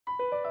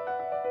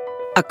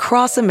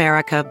Across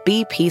America,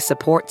 BP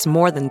supports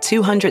more than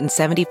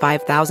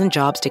 275,000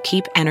 jobs to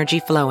keep energy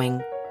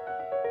flowing.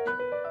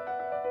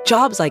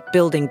 Jobs like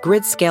building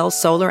grid-scale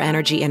solar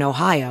energy in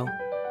Ohio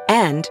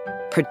and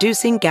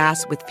producing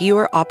gas with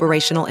fewer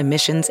operational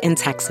emissions in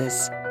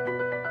Texas.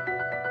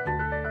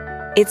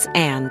 It's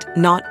and,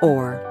 not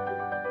or.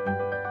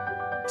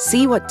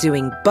 See what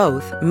doing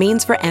both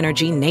means for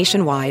energy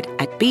nationwide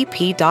at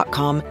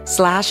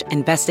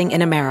bp.com/investing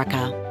in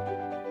America.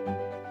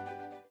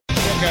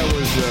 I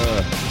was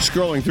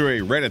scrolling through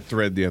a Reddit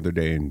thread the other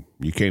day, and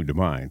you came to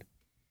mind.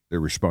 They're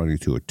responding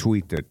to a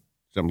tweet that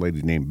some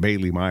lady named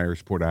Bailey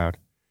Myers put out.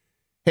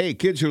 Hey,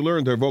 kids who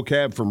learn their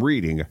vocab from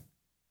reading.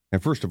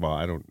 And first of all,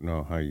 I don't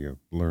know how you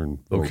learn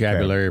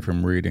vocabulary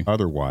from reading.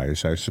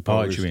 Otherwise, I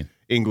suppose what you mean.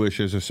 English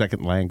is a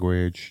second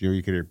language.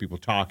 You could hear people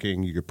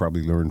talking. You could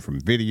probably learn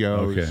from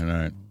videos. Okay, all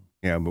right.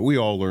 Yeah, but we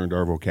all learned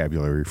our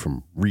vocabulary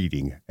from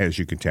reading, as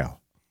you can tell.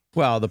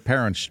 Well, the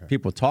parents,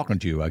 people talking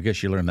to you, I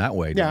guess you learn that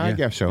way. Yeah, you? I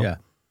guess so. Yeah.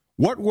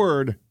 What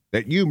word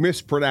that you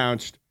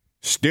mispronounced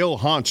still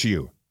haunts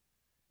you?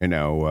 And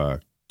now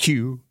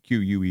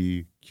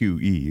Q-U-E,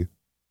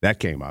 that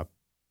came up.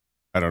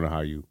 I don't know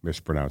how you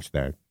mispronounced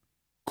that.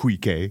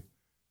 Quique.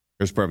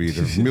 There's probably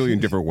a million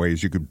different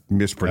ways you could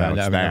mispronounce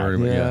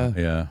that.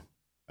 Yeah.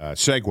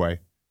 Segway.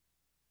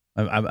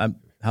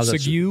 How's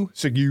that?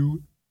 Segue.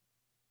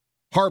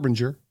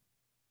 Harbinger.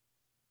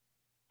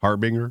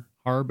 Harbinger.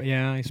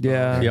 I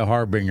suppose. Yeah,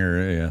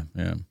 Harbinger.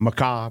 Yeah.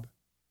 Macabre.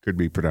 Could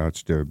be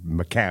pronounced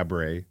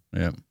macabre.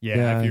 Yeah.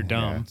 Yeah, if you're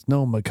dumb. Yeah, it's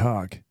no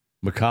macaque.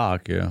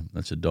 Macaque, yeah.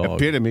 That's a dog.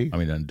 Epitome. I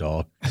mean, a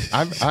dog.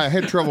 I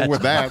had trouble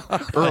with that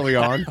early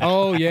on.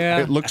 Oh, yeah.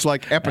 It looks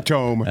like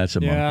epitome. That's a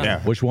Yeah. monkey. Yeah.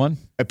 Which one?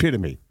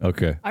 Epitome.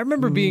 Okay. I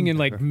remember being in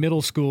like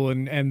middle school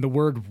and the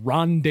word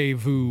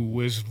rendezvous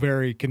was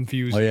very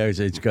confusing. Oh, yeah,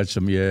 it's got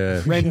some,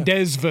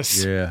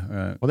 Rendezvous. Yeah,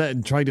 right. Well, that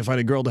and trying to find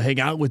a girl to hang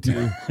out with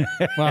you.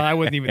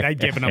 Well, I'd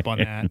given up on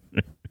that.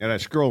 And I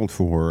scrolled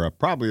for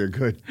probably a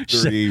good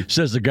 30.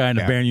 Says the guy in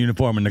the band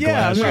uniform in the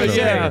Yeah, glass. right,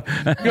 yeah. I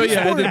had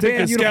to take the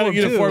band scout uniform,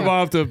 uniform too.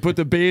 off to put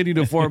the band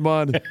uniform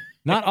on.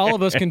 Not all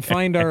of us can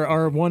find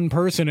our one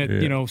person at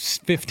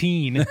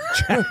 15.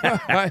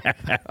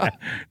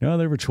 No,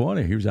 they were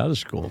 20. He was out of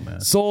school, man.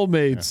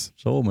 Soulmates.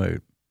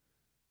 Soulmate.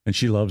 And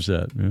she loves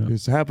that. Yeah.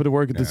 Just happen to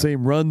work at the same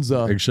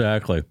Runza.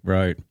 Exactly.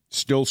 Right.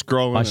 Still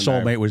scrolling. My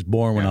soulmate was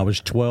born when I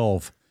was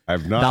 12.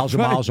 I've not.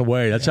 1,000 miles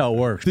away. That's how it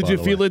works. Did by you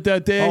the feel way. it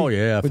that day? Oh,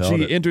 yeah. I When felt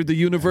she it. entered the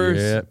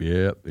universe?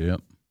 Yep.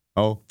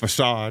 Oh,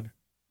 facade.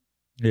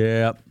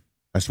 Yeah.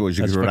 I suppose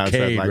you That's could pronounce that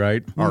facade, like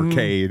right?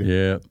 arcade.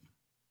 Yeah.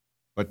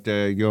 But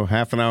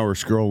half an hour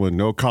scrolling,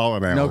 no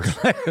calling out.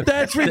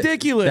 That's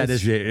ridiculous. That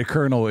is,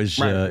 Colonel is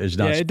not Yeah, it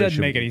doesn't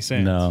special. make any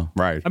sense. No.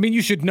 Right. I mean,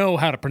 you should know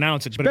how to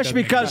pronounce it. But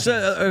Especially because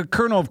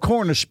Colonel of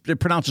Corn is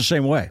pronounced the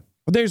same way.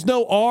 There's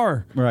no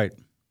R. Right.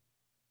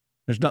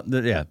 There's nothing.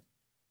 Yeah.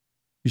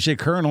 You say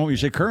Colonel, you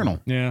say Colonel.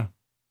 Yeah.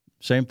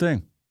 Same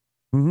thing.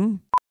 Mm-hmm.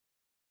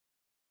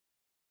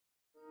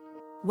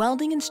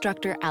 Welding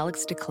instructor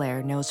Alex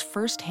DeClaire knows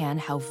firsthand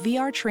how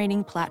VR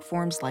training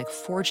platforms like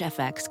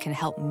ForgeFX can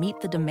help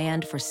meet the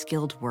demand for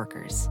skilled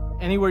workers.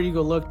 Anywhere you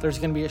go look, there's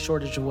going to be a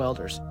shortage of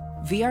welders.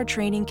 VR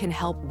training can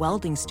help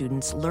welding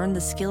students learn the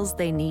skills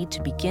they need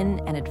to begin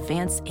and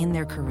advance in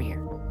their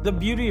career. The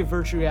beauty of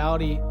virtual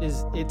reality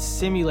is it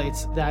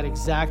simulates that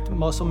exact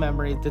muscle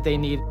memory that they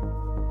need.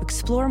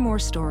 Explore more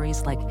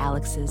stories like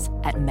Alex's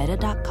at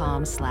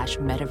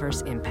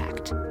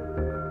meta.com/metaverseimpact.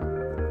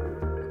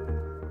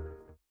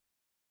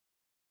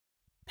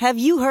 Have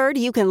you heard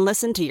you can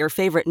listen to your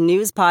favorite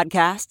news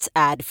podcasts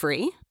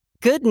ad-free?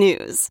 Good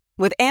news.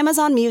 With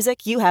Amazon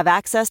Music, you have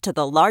access to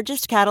the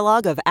largest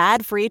catalog of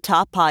ad-free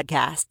top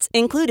podcasts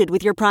included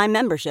with your Prime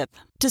membership.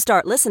 To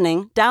start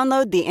listening,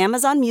 download the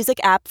Amazon Music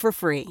app for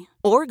free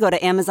or go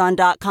to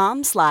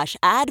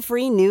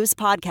amazon.com/ad-free news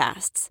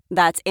podcasts.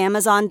 That's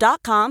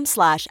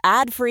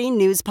amazon.com/ad-free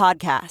news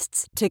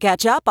podcasts to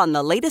catch up on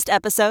the latest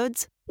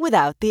episodes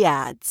without the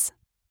ads.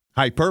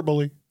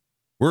 Hyperbole.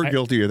 We're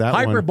guilty of that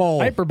Hyperbole.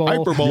 one.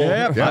 Hyperbole.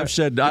 Yeah, Yeah. I've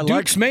said I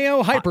Duke's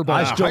Mayo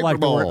hyperbole. I still like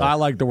the word. Hyperbole. I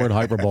like the word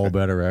hyperbole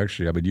better.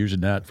 Actually, I've been using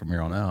that from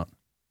here on out.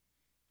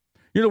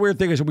 You know, the weird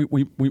thing is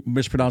we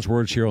mispronounce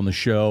words here on the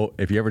show.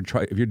 If you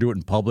do it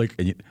in public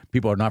and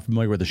people are not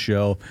familiar with the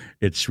show,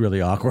 it's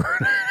really awkward.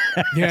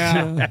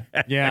 Yeah.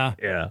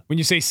 Yeah. When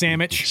you say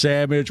sandwich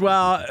Sandwich.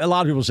 Well, a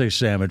lot of people say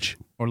sandwich.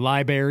 or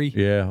library.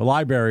 Yeah,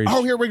 library.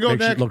 Oh, here we go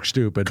makes next. it look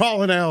stupid.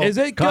 Colonel. Is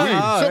it good?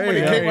 Somebody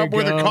Hey, came there up you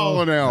with a go.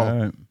 colonel. All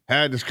right.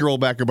 Had to scroll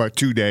back about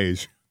 2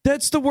 days.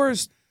 That's the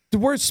worst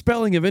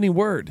spelling of any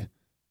word.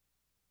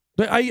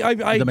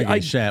 Doesn't make any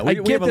sense. We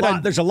get have a that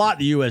lot. There's a lot in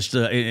the U.S.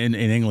 In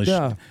English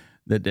Yeah.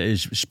 that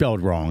is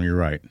spelled wrong. You're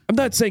right. I'm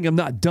not saying I'm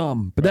not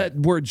dumb, but that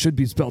word should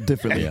be spelled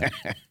differently. Yeah.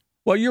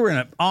 Well, you were in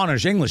an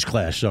honors English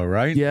class, though,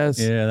 right? Yes.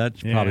 Yeah,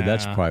 that's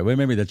probably well,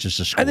 maybe that's just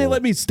a school. And they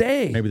let me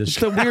stay. Maybe It's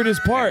the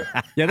weirdest part.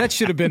 Yeah, that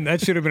should have been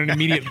an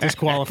immediate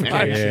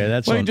disqualification. Yeah,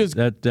 that's Why on, don't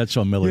you that's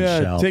on Millard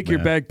Yeah, South. take your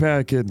man.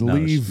 backpack and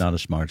leave. Not a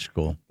smart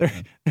school.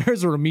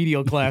 There's a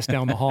remedial class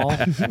down the hall.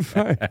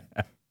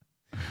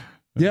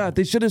 Yeah,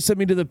 they should have sent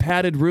me to the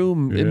padded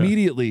room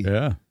immediately.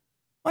 Yeah.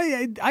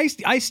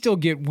 I still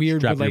get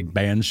weird Strap with your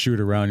band suit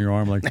around your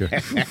arm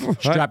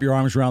strap your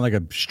arms around like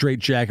a straight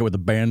jacket with a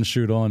band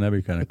suit on.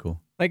 That'd be kind of cool.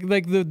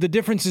 Like the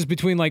differences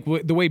between like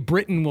the way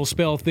Britain will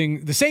spell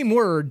things, the same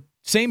word,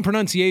 same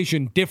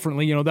pronunciation,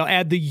 differently. You know, they'll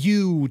add the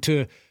U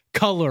to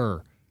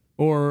color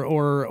or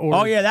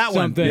oh yeah, that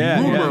something.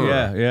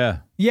 One.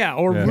 Yeah.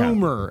 Or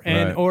rumor,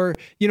 and right. or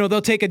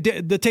they'll take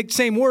the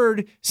same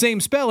word,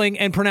 same spelling,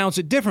 and pronounce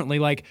it differently.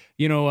 Like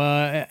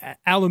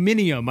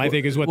aluminium, I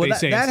think is what they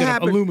say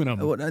instead of aluminum.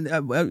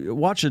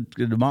 Watch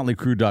the Motley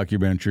Crue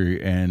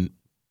documentary and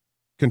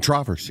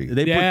controversy.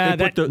 That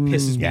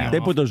pisses me off.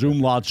 They put those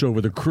umlauts over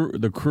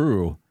the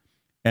crew,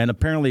 and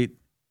apparently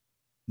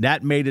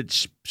that made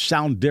it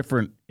sound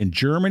different in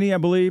Germany, I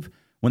believe.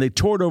 When they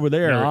toured over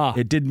there,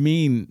 it didn't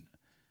mean.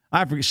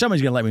 I forget.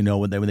 Somebody's gonna let me know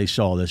when they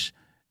saw this.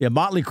 Yeah,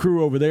 Motley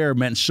Crue over there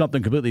meant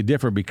something completely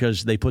different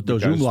because they put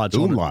those umlauts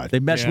on it. They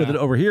messed with it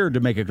over here to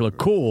make it look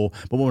cool,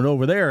 but when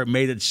over there, it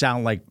made it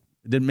sound like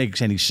it didn't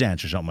make any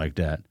sense or something like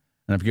that.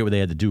 And I forget what they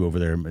had to do over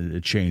there to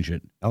change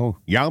it. Oh,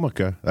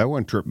 yarmulke. That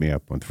one tripped me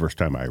up the first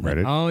time I read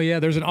it. Oh, yeah,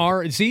 there's an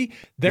R. See,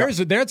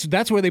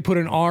 that's where they put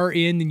an R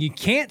in, and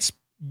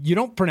you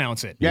don't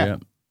pronounce it. Yeah.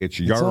 It's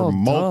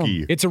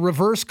yarmulke. It's a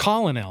reverse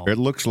colonel. It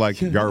looks like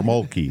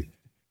yarmulke.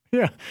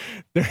 Yeah,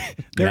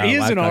 there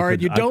is an R,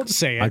 and you don't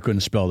say it. I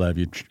couldn't spell that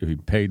if you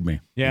paid me.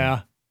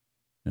 Yeah.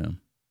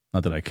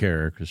 Not that I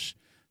care, because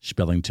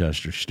spelling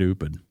tests are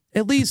stupid.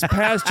 At least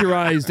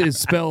pasteurized is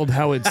spelled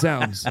how it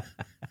sounds.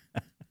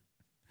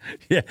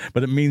 Yeah,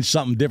 but it means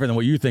something different than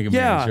what you think it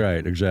means.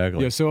 Right,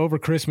 exactly. Yeah, so over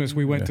Christmas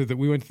we went to the a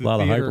lot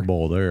theater. of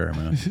hyperbole there,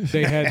 man.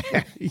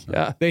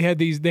 They have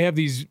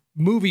these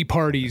movie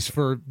parties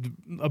for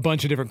a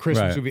bunch of different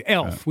Christmas movies.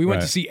 Elf. We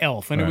went to see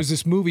Elf, and it was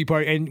this movie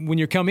party. And when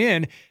you come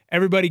in,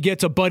 everybody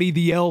gets a Buddy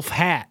the Elf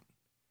hat,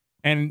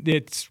 and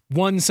it's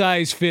one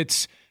size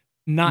fits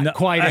not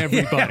quite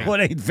everybody. Well,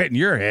 it ain't fitting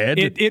your head.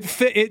 It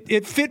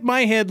fit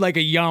my head like a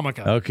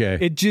yarmulke. Okay.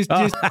 It just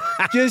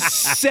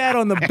sat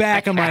on the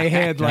back of my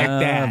head like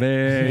that.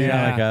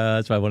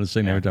 That's why I want to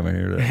sing every time I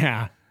hear that.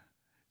 Yeah.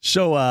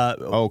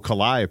 So,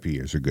 Calliope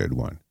is a good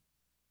one.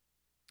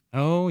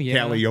 Oh, yeah.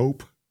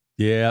 Calliope.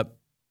 Yeah.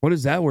 What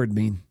does that word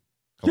mean?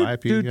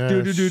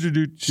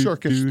 Calliope.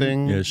 Circus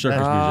thing. Yeah, circus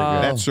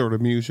music. That sort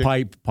of music.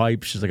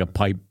 Pipes is like a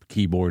pipe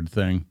keyboard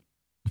thing.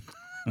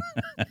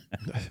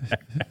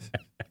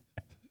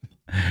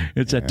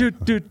 It's a do.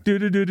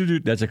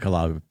 That's a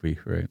calliope,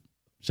 right?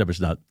 Except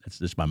it's not. It's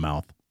just my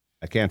mouth.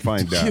 I can't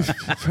find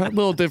a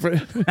little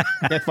different.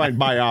 Can't find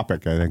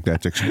biopic. I think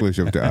that's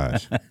exclusive to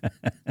us.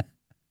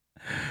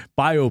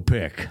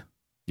 Biopic.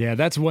 Yeah,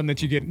 that's one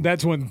that you get.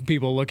 That's when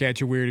people look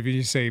at you weird if you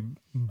just say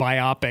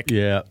biopic.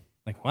 Yeah.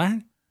 Like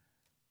what?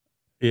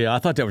 Yeah, I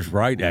thought that was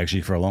right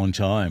actually for a long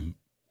time.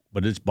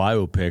 But it's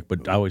biopic,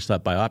 but I always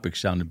thought biopic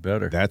sounded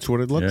better. That's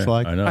what it looks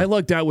like. I know. I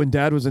lucked out when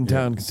Dad was in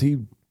town because he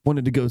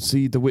wanted to go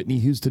see the Whitney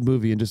Houston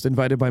movie and just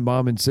invited my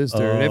mom and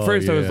sister. And at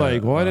first I was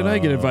like, why didn't I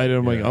get invited?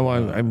 I'm like,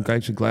 I'm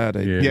actually glad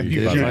I you get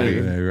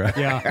invited. Right.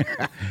 Yeah.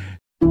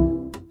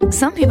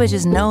 Some people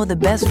just know the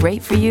best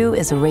rate for you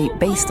is a rate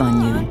based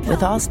on you with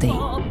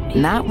Allstate.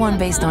 Not one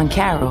based on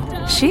Carol.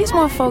 She's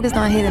more focused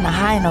on hitting a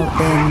high note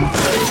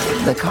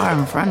than the car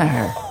in front of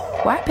her.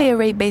 Why pay a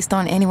rate based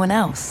on anyone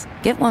else?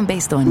 Get one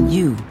based on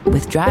you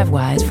with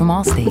DriveWise from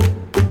Allstate.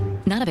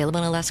 Not available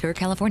in Alaska or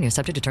California,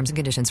 subject to terms and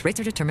conditions. Rates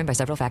are determined by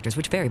several factors,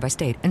 which vary by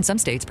state. In some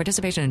states,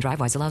 participation in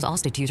DriveWise allows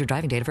Allstate to use your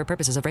driving data for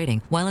purposes of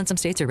rating. While in some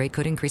states, your rate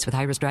could increase with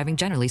high-risk driving.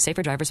 Generally,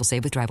 safer drivers will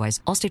save with DriveWise.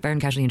 Allstate Fire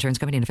and Casualty Insurance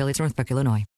Company and affiliates, Northbrook, Illinois.